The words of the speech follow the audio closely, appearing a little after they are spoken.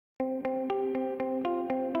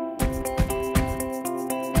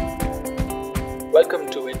Welcome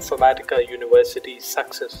to Informatica University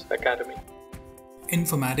Success Academy.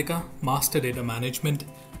 Informatica Master Data Management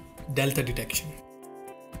Delta Detection.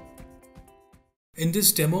 In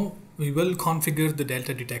this demo, we will configure the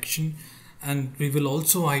delta detection and we will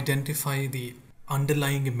also identify the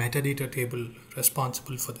underlying metadata table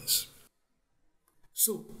responsible for this.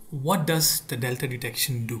 So, what does the delta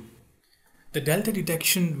detection do? The delta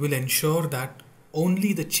detection will ensure that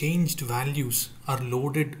only the changed values are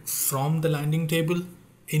loaded from the landing table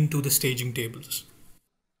into the staging tables.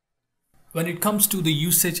 When it comes to the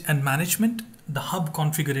usage and management, the hub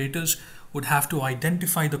configurators would have to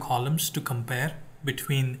identify the columns to compare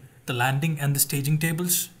between the landing and the staging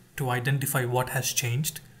tables to identify what has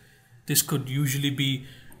changed. This could usually be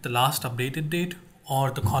the last updated date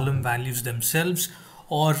or the column values themselves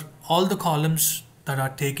or all the columns that are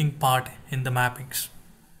taking part in the mappings.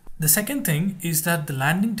 The second thing is that the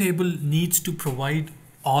landing table needs to provide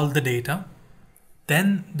all the data.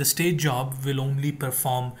 Then the stage job will only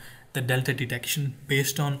perform the delta detection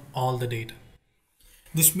based on all the data.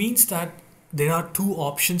 This means that there are two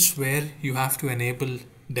options where you have to enable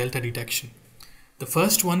delta detection. The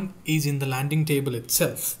first one is in the landing table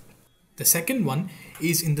itself. The second one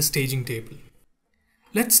is in the staging table.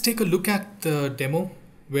 Let's take a look at the demo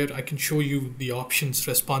where I can show you the options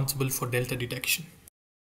responsible for delta detection.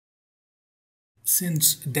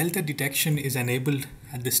 Since delta detection is enabled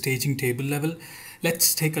at the staging table level,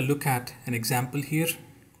 let's take a look at an example here.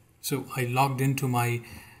 So I logged into my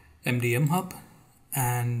MDM hub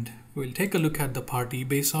and we'll take a look at the party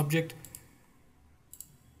base object.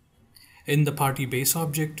 In the party base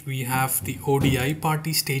object, we have the ODI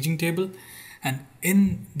party staging table, and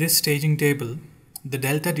in this staging table, the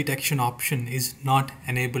delta detection option is not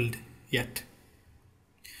enabled yet.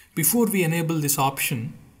 Before we enable this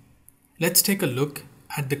option, let's take a look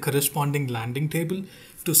at the corresponding landing table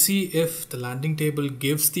to see if the landing table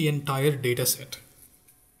gives the entire data set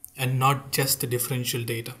and not just the differential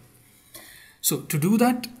data. So to do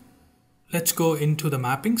that, let's go into the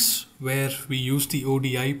mappings where we use the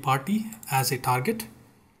ODI party as a target.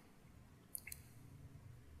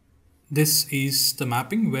 This is the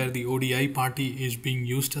mapping where the ODI party is being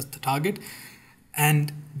used as the target,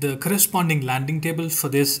 and the corresponding landing table for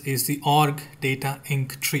this is the org data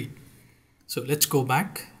inc tree. So let's go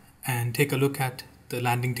back and take a look at the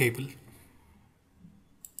landing table.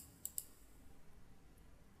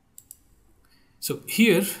 So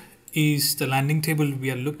here is the landing table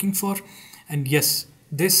we are looking for, and yes,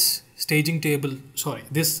 this landing table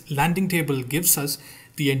gives us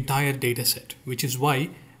the entire data set, which is why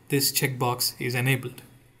this checkbox is enabled.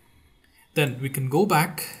 Then we can go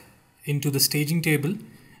back into the staging table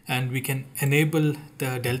and we can enable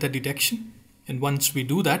the delta detection. And once we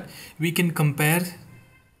do that, we can compare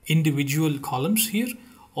individual columns here,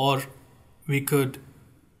 or we could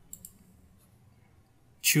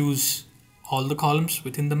choose all the columns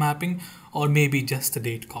within the mapping, or maybe just the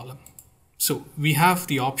date column. So we have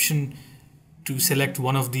the option to select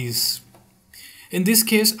one of these. In this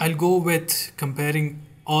case, I'll go with comparing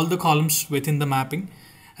all the columns within the mapping,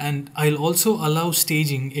 and I'll also allow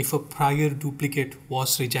staging if a prior duplicate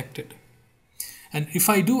was rejected. And if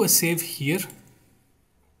I do a save here,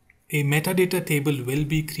 a metadata table will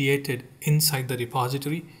be created inside the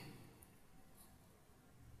repository.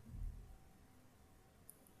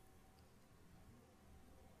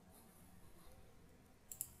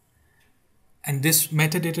 And this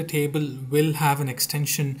metadata table will have an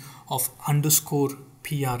extension of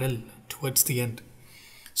 _PRL towards the end.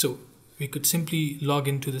 So we could simply log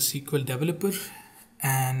into the SQL developer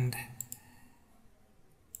and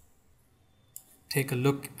take a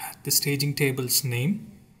look at the staging table's name,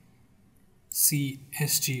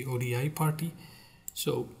 CSG ODI party.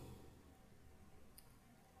 So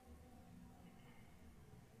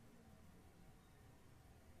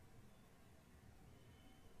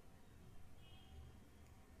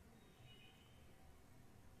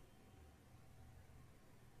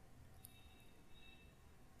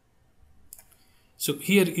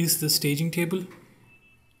here is the staging table.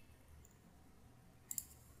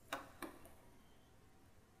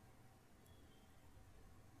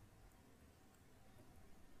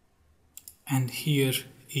 And here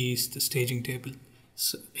is the staging table.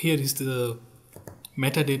 So here is the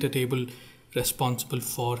metadata table responsible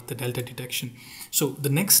for the delta detection. So the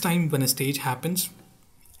next time when a stage happens,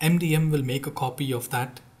 MDM will make a copy of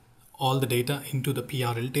that, all the data into the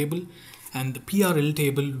PRL table, and the PRL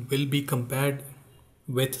table will be compared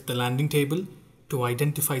with the landing table to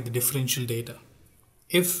identify the differential data.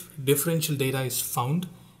 If differential data is found,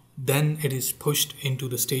 then it is pushed into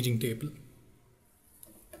the staging table.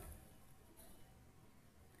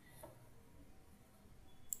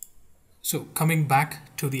 So coming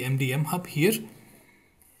back to the MDM hub here,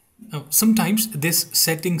 now sometimes this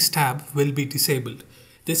settings tab will be disabled.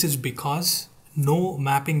 This is because no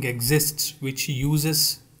mapping exists which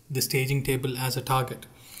uses the staging table as a target.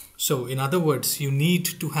 So in other words, you need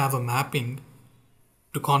to have a mapping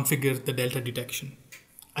to configure the delta detection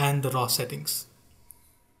and the raw settings.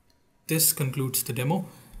 This concludes the demo.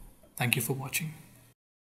 Thank you for watching.